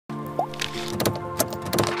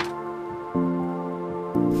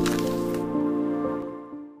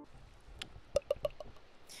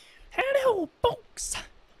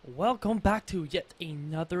welcome back to yet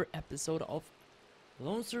another episode of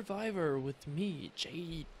Lone Survivor with me,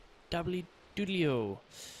 JW Studio.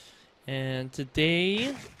 And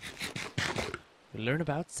today we learn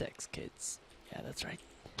about sex, kids. Yeah, that's right.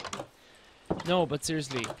 No, but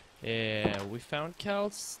seriously, we found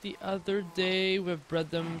cows the other day. We've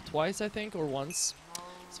bred them twice, I think, or once.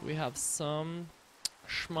 So we have some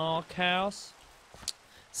small cows.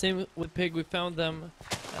 Same with pig, we found them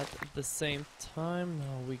at the same time.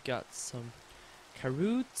 Now we got some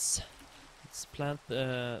carrots. Let's plant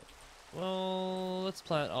let's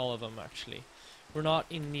plant all of them actually. We're not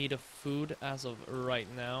in need of food as of right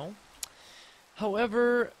now.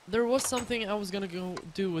 However, there was something I was gonna go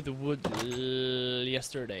do with the wood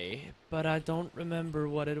yesterday, but I don't remember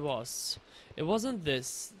what it was. It wasn't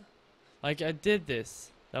this. Like, I did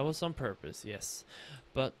this. That was on purpose, yes.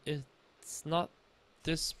 But it's not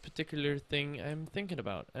this particular thing I'm thinking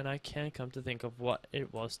about, and I can't come to think of what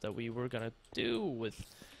it was that we were gonna do with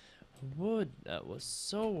wood that was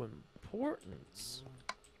so important.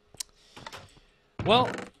 Well,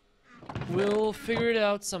 we'll figure it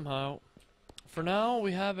out somehow. For now,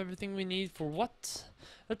 we have everything we need for what?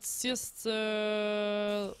 Let's just,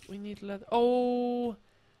 we need leather. Oh!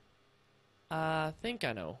 I think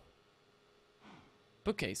I know.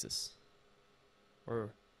 Bookcases.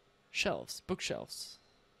 Or shelves. Bookshelves.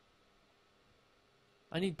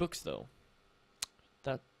 I need books, though.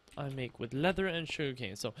 That I make with leather and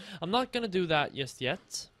sugarcane. So, I'm not gonna do that just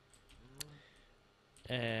yet.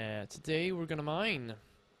 Today, we're gonna mine.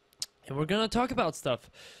 And we're gonna talk about stuff.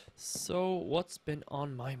 So, what's been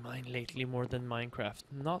on my mind lately more than Minecraft?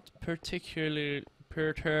 Not particularly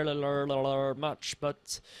much,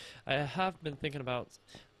 but I have been thinking about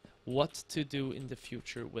what to do in the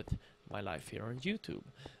future with my life here on YouTube.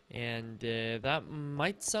 And that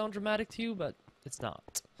might sound dramatic to you, but it's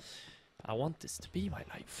not. I want this to be my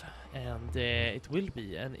life, and it will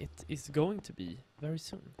be, and it is going to be very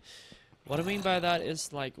soon. What I mean by that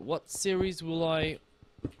is, like, what series will I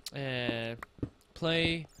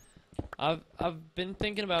play? I've been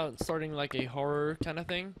thinking about starting like a horror kind of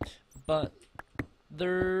thing, but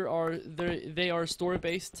they are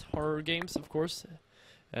story-based horror games, of course.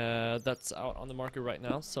 That's out on the market right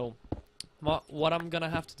now. So what I'm gonna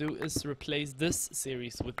have to do is replace this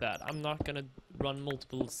series with that. I'm not gonna run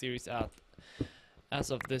multiple series out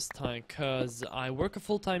as of this time, cause I work a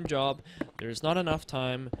full-time job. There's not enough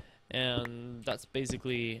time, and that's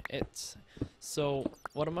basically it. So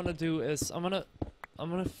what I'm gonna do is I'm gonna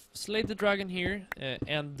slay the dragon here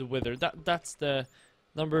and the wither. That's the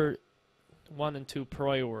number 1 and 2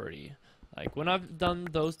 priority. Like, when I've done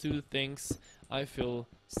those two things, I feel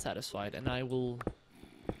satisfied, and I will.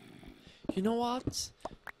 You know what?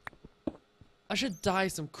 I should die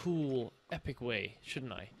some cool, epic way,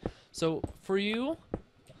 shouldn't I? So for you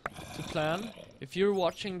to plan, if you're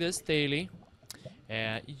watching this daily,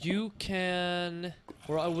 you can,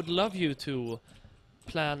 or I would love you to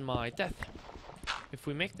plan my death. If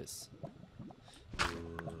we make this.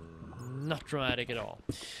 Not dramatic at all.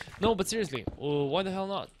 No, but seriously, why the hell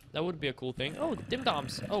not? That would be a cool thing. Oh,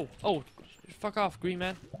 dim-doms. Oh, fuck off, green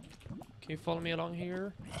man. Can you follow me along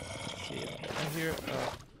here? See, I hear,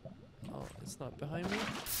 oh, it's not behind me.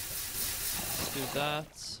 Let's do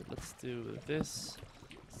that. Let's do this.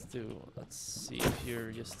 Let's see if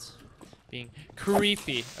you're just being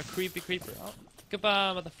creepy. A creepy creeper. Oh,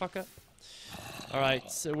 goodbye, motherfucker.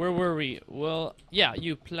 Alright, so where were we? Well, yeah,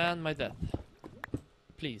 you plan my death.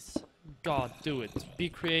 Please. God, do it. Be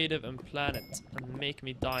creative and plan it. And make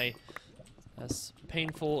me die as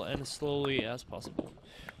painful and slowly as possible.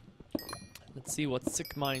 Let's see what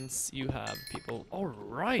sick minds you have, people.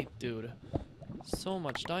 Alright, dude. So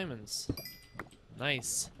much diamonds.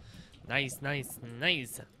 Nice. Nice.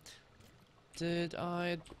 Did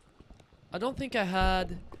I don't think I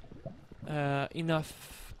had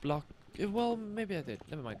enough block. Well, maybe I did.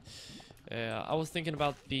 Never mind. I was thinking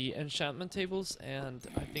about the enchantment tables, and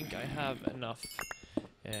I think I have enough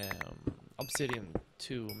obsidian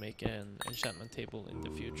to make an enchantment table in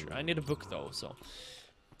the future. I need a book though, so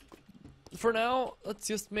for now, let's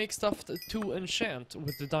just make stuff to enchant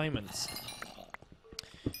with the diamonds.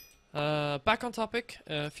 Back on topic,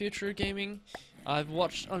 future gaming. I've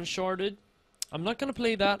watched Uncharted. I'm not gonna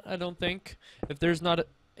play that, I don't think, if there's not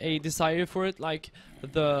a desire for it. Like,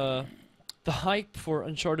 the hype for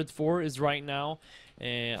Uncharted 4 is right now.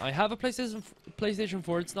 I have a PlayStation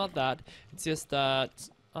 4, it's not that. It's just that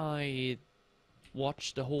I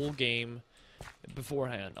watched the whole game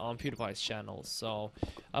beforehand on PewDiePie's channel. So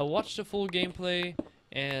I watched the full gameplay,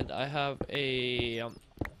 and I have a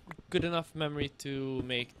good enough memory to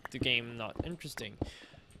make the game not interesting.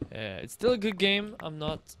 It's still a good game. I'm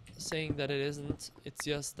not saying that it isn't. It's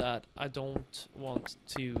just that I don't want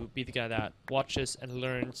to be the guy that watches and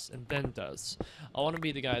learns and then does. I want to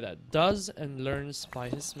be the guy that does and learns by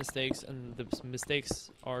his mistakes, and the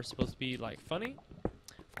mistakes are supposed to be like funny,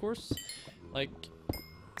 of course. Like,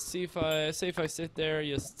 if I sit there,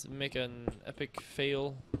 just make an epic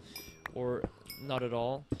fail, or not at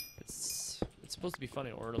all. It's supposed to be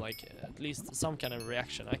funny, or like at least some kind of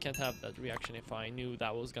reaction. I can't have that reaction if I knew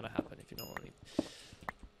that was gonna happen, if you know what I mean.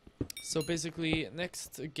 So basically,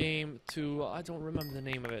 next game to, I don't remember the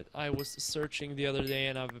name of it. I was searching the other day,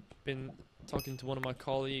 and I've been talking to one of my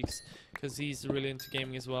colleagues because he's really into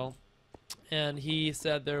gaming as well, and he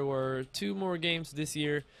said there were 2 more games this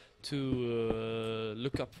year to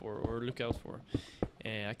look up for, or look out for.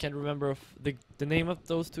 I can't remember the name of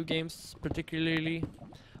those 2 games particularly,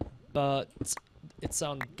 but it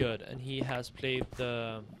sounded good, and he has played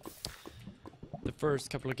the first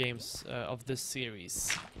couple of games of this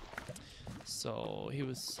series. So he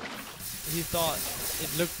thought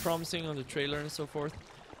it looked promising on the trailer and so forth,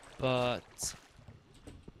 but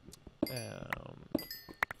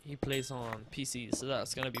he plays on PC, so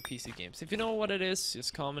that's gonna be PC games. If you know what it is,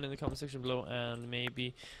 just comment in the comment section below,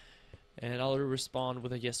 and I'll respond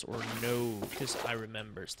with a yes or no, because I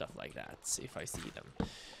remember stuff like that if I see them.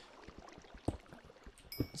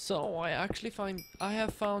 So I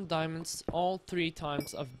have found diamonds all 3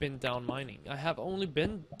 times I've been down mining. I have only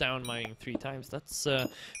been down mining 3 times. That's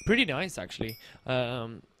pretty nice, actually. I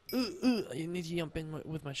need to jump in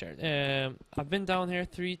with my chair. I've been down here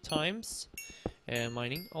 3 times,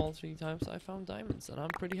 mining. All 3 times I found diamonds, and I'm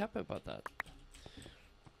pretty happy about that.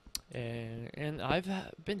 And I've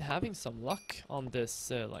been having some luck on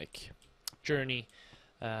this like journey,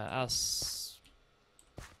 as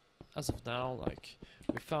of now. Like,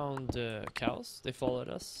 we found cows. They followed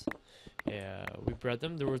us. We bred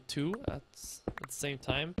them. There were 2 at the same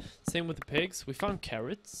time. Same with the pigs. We found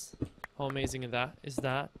carrots. How amazing is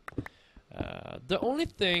that? The only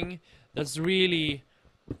thing that's really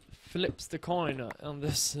flips the coin on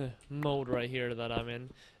this mode right here that I'm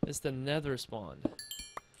in is the nether spawn.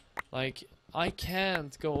 Like, I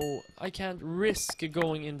can't risk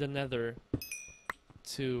going in the nether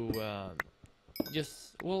to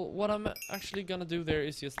well, what I'm actually gonna do there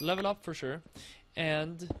is just level up for sure,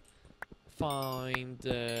 and find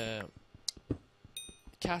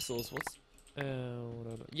castles.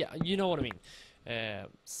 Yeah, you know what I mean.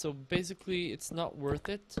 So basically, it's not worth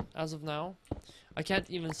it as of now. I can't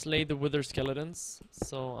even slay the wither skeletons,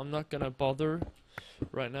 so I'm not gonna bother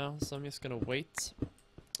right now. So I'm just gonna wait,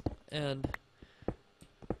 and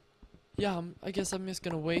yeah, I guess I'm just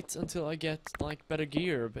gonna wait until I get like better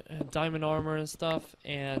gear, diamond armor and stuff,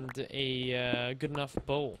 and a good enough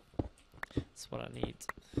bow. That's what I need,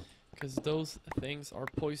 because those things are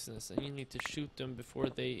poisonous and you need to shoot them before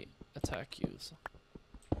they attack you. So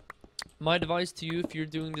my advice to you, if you're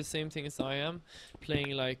doing the same thing as I am,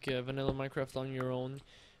 playing like vanilla Minecraft on your own,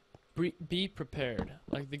 be prepared.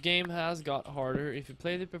 Like, the game has got harder. If you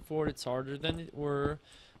played it before, it's harder than it were,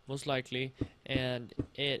 most likely, and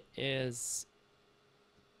it is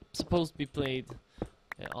supposed to be played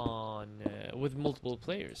on with multiple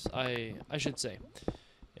players. I should say.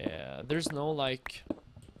 There's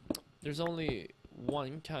only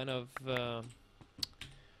one kind of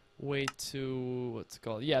way to, what's it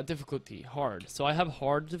called? Yeah, difficulty, hard. So I have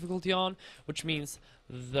hard difficulty on, which means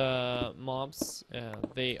the mobs,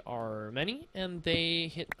 they are many and they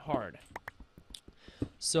hit hard.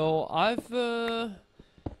 So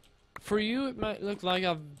for you it might look like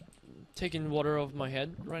I've taken water off my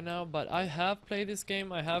head right now, but I have played this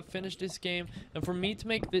game, I have finished this game, and for me to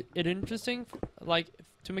make it interesting,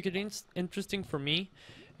 interesting for me,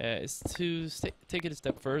 is to take it a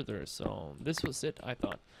step further. So this was it, I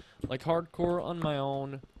thought. Like, hardcore on my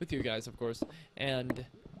own, with you guys of course, and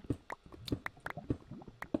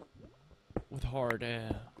with hard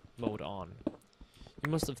mode on.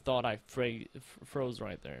 You must have thought I froze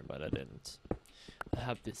right there, but I didn't. I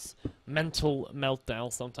have this mental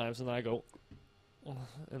meltdown sometimes, and I go, oh,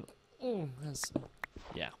 and oh,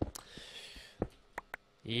 yeah.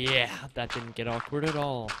 Yeah, that didn't get awkward at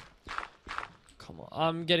all. Come on,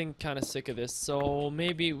 I'm getting kind of sick of this, so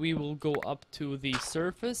maybe we will go up to the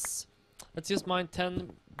surface. Let's just mine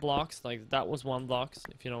 10 blocks, like that was 1 block,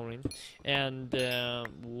 if you know what I mean, and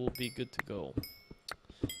we'll be good to go.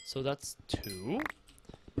 So that's 2,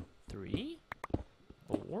 3,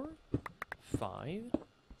 4, 5,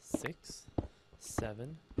 6,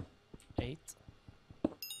 7, 8.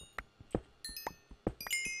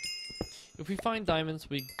 If we find diamonds,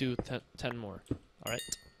 we do 10 more.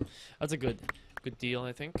 Alright. That's a good deal,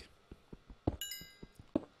 I think.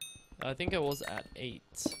 I think I was at 8.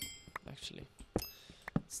 actually.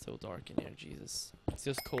 It's so dark in here, Jesus. It's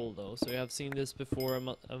just cold though, so we have seen this before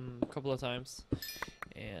a couple of times.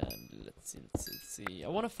 And let's see. I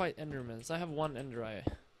want to fight Endermans. I have one Ender Eye.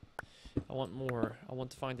 I want more. I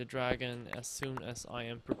want to find the dragon as soon as I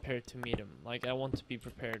am prepared to meet him. Like, I want to be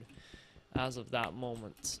prepared as of that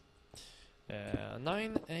moment.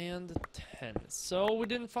 9 and 10. So we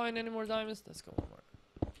didn't find any more diamonds. Let's go one more.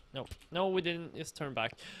 No, we didn't. Just turn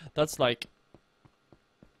back. That's like,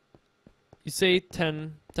 you say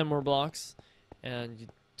 10 more blocks, and you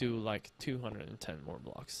do like 210 more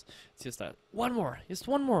blocks. It's just that one more, just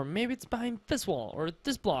one more. Maybe it's behind this wall or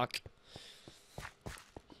this block.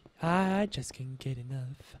 I just can't get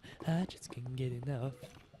enough. I just can't get enough.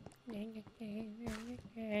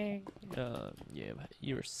 Yeah,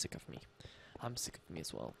 you're sick of me. I'm sick of me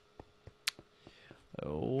as well.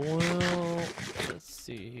 Oh, well, let's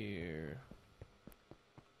see here.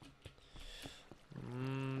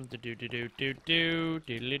 I'm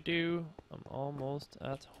almost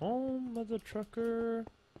at home, mother trucker.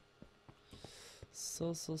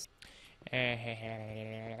 So.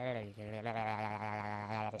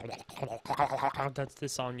 That's the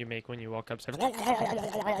sound you make when you walk upstairs. Let's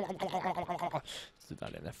do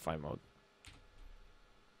that in F5 mode.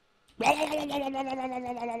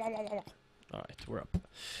 Alright, we're up.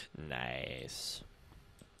 Nice.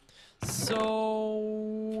 So,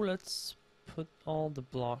 let's put all the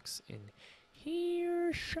blocks in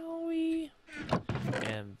here, shall we?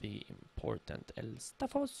 And the important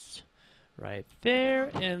stuffos right there,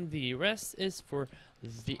 and the rest is for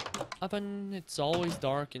the oven. It's always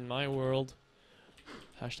dark in my world.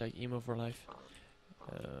 Hashtag emo for life.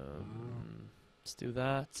 Let's do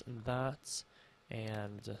that and that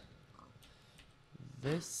and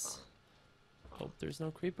this. Hope there's no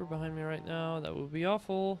creeper behind me right now. That would be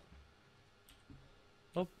awful.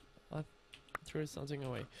 Oh, I threw something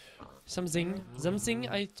away. Something.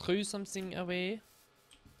 I threw something away.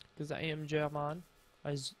 Because I am German.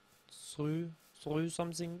 I threw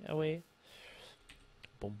something away.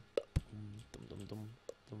 Boom, boom, dum, dum,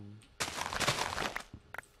 dum,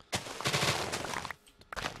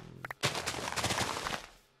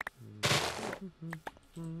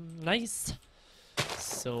 dum. Nice.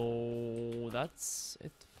 So that's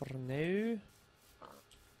it for now.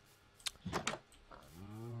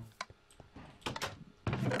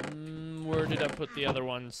 Where did I put the other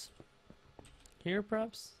ones? Here,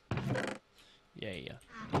 perhaps? Yeah.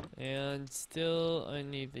 And still, I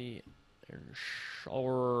need the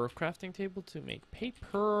our crafting table to make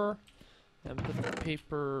paper. And put the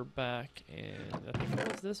paper back in, I think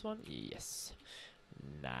it was this one? Yes.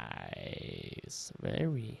 Nice.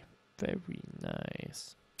 Very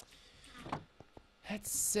nice.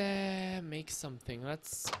 Let's make something.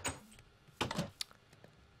 Let's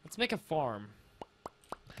make a farm.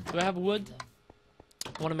 Do I have wood?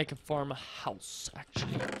 I want to make a farmhouse,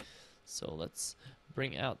 actually. So let's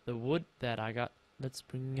bring out the wood that I got. Let's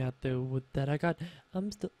bring out the wood that I got.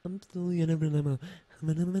 I'm still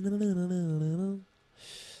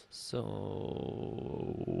so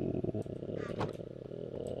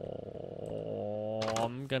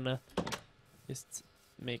I'm gonna just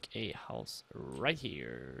make a house right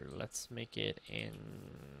here. Let's make it in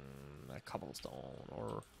a cobblestone,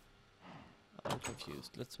 or I'm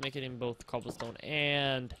confused. Let's make it in both cobblestone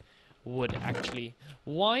and wood, actually.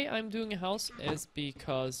 Why I'm doing a house is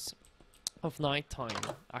because of nighttime,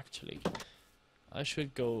 actually. I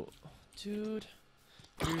should go... Dude,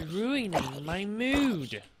 you're ruining my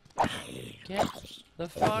mood. Get the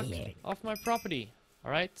fuck off my property.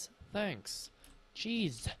 Alright? Thanks.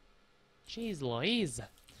 Jeez. Jeez Louise.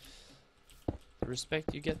 The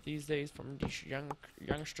respect you get these days from these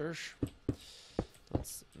youngsters.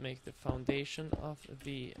 Let's make the foundation of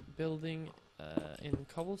the building in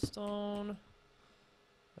cobblestone.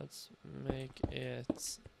 Let's make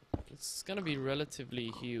it... It's gonna be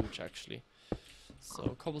relatively huge, actually.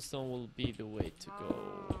 So cobblestone will be the way to go.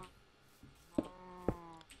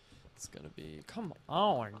 It's gonna be... Come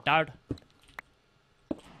on, Dad!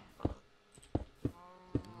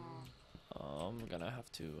 I'm gonna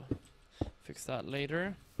have to fix that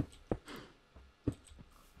later.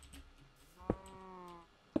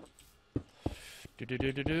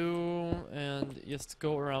 And just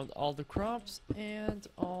go around all the crops and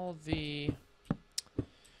all the...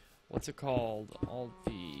 What's it called? All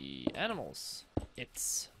the animals.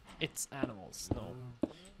 It's animals. No,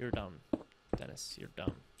 you're dumb. Dennis, you're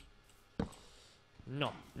dumb.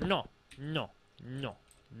 No.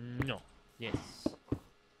 Yes.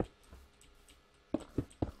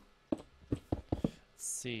 Let's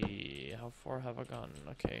see. How far have I gone?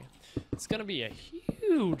 Okay. It's gonna be a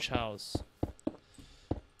huge house.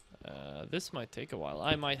 this might take a while.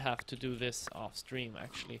 I might have to do this off stream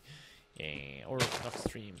actually. Or not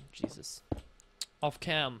stream, Jesus. Off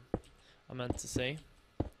cam, I meant to say.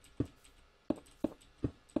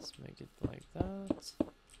 Let's make it like that.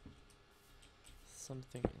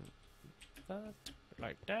 Something in that,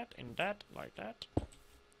 like that, in that, like that.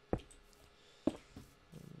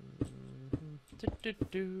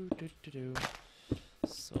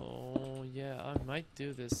 So yeah, I might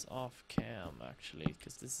do this off cam actually,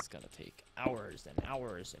 because this is gonna take hours and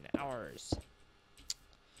hours and hours.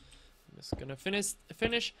 I'm just gonna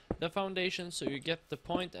finish the foundation so you get the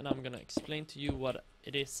point, and I'm gonna explain to you what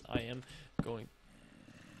it is I am going.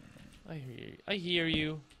 I hear you. I hear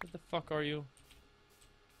you. What the fuck are you?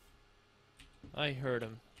 I heard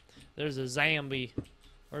him. There's a zombie.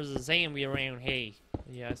 There's a zombie around. Hey.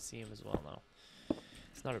 Yeah, I see him as well now.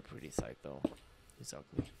 It's not a pretty sight though. He's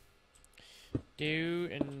ugly.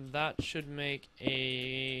 Dude, and that should make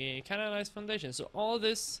a kind of nice foundation. So all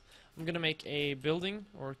this, I'm gonna make a building,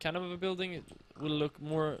 or kind of a building. It will look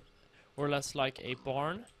more or less like a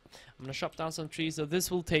barn. I'm gonna chop down some trees, so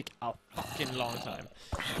this will take a fucking long time.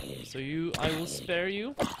 So I will spare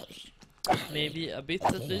you, maybe a bit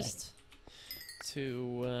at least,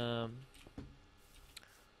 to,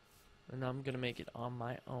 and I'm gonna make it on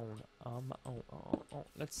my own,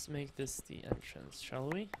 Let's make this the entrance, shall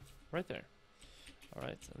we? Right there.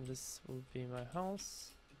 Alright, and this will be my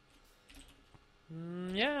house.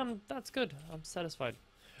 Yeah, that's good. I'm satisfied.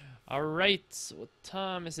 Alright, what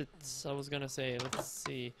time is it? I was gonna say, let's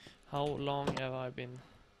see. How long have I been?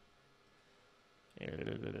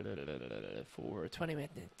 For 20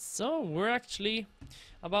 minutes. So, we're actually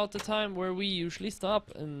about the time where we usually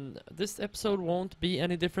stop, and this episode won't be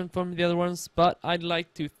any different from the other ones, but I'd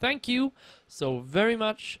like to thank you so very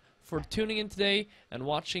much for tuning in today and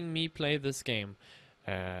watching me play this game.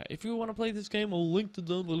 If you want to play this game, I'll link to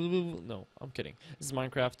the... No, I'm kidding. This is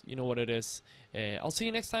Minecraft. You know what it is. I'll see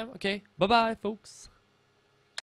you next time. Okay, bye-bye, folks.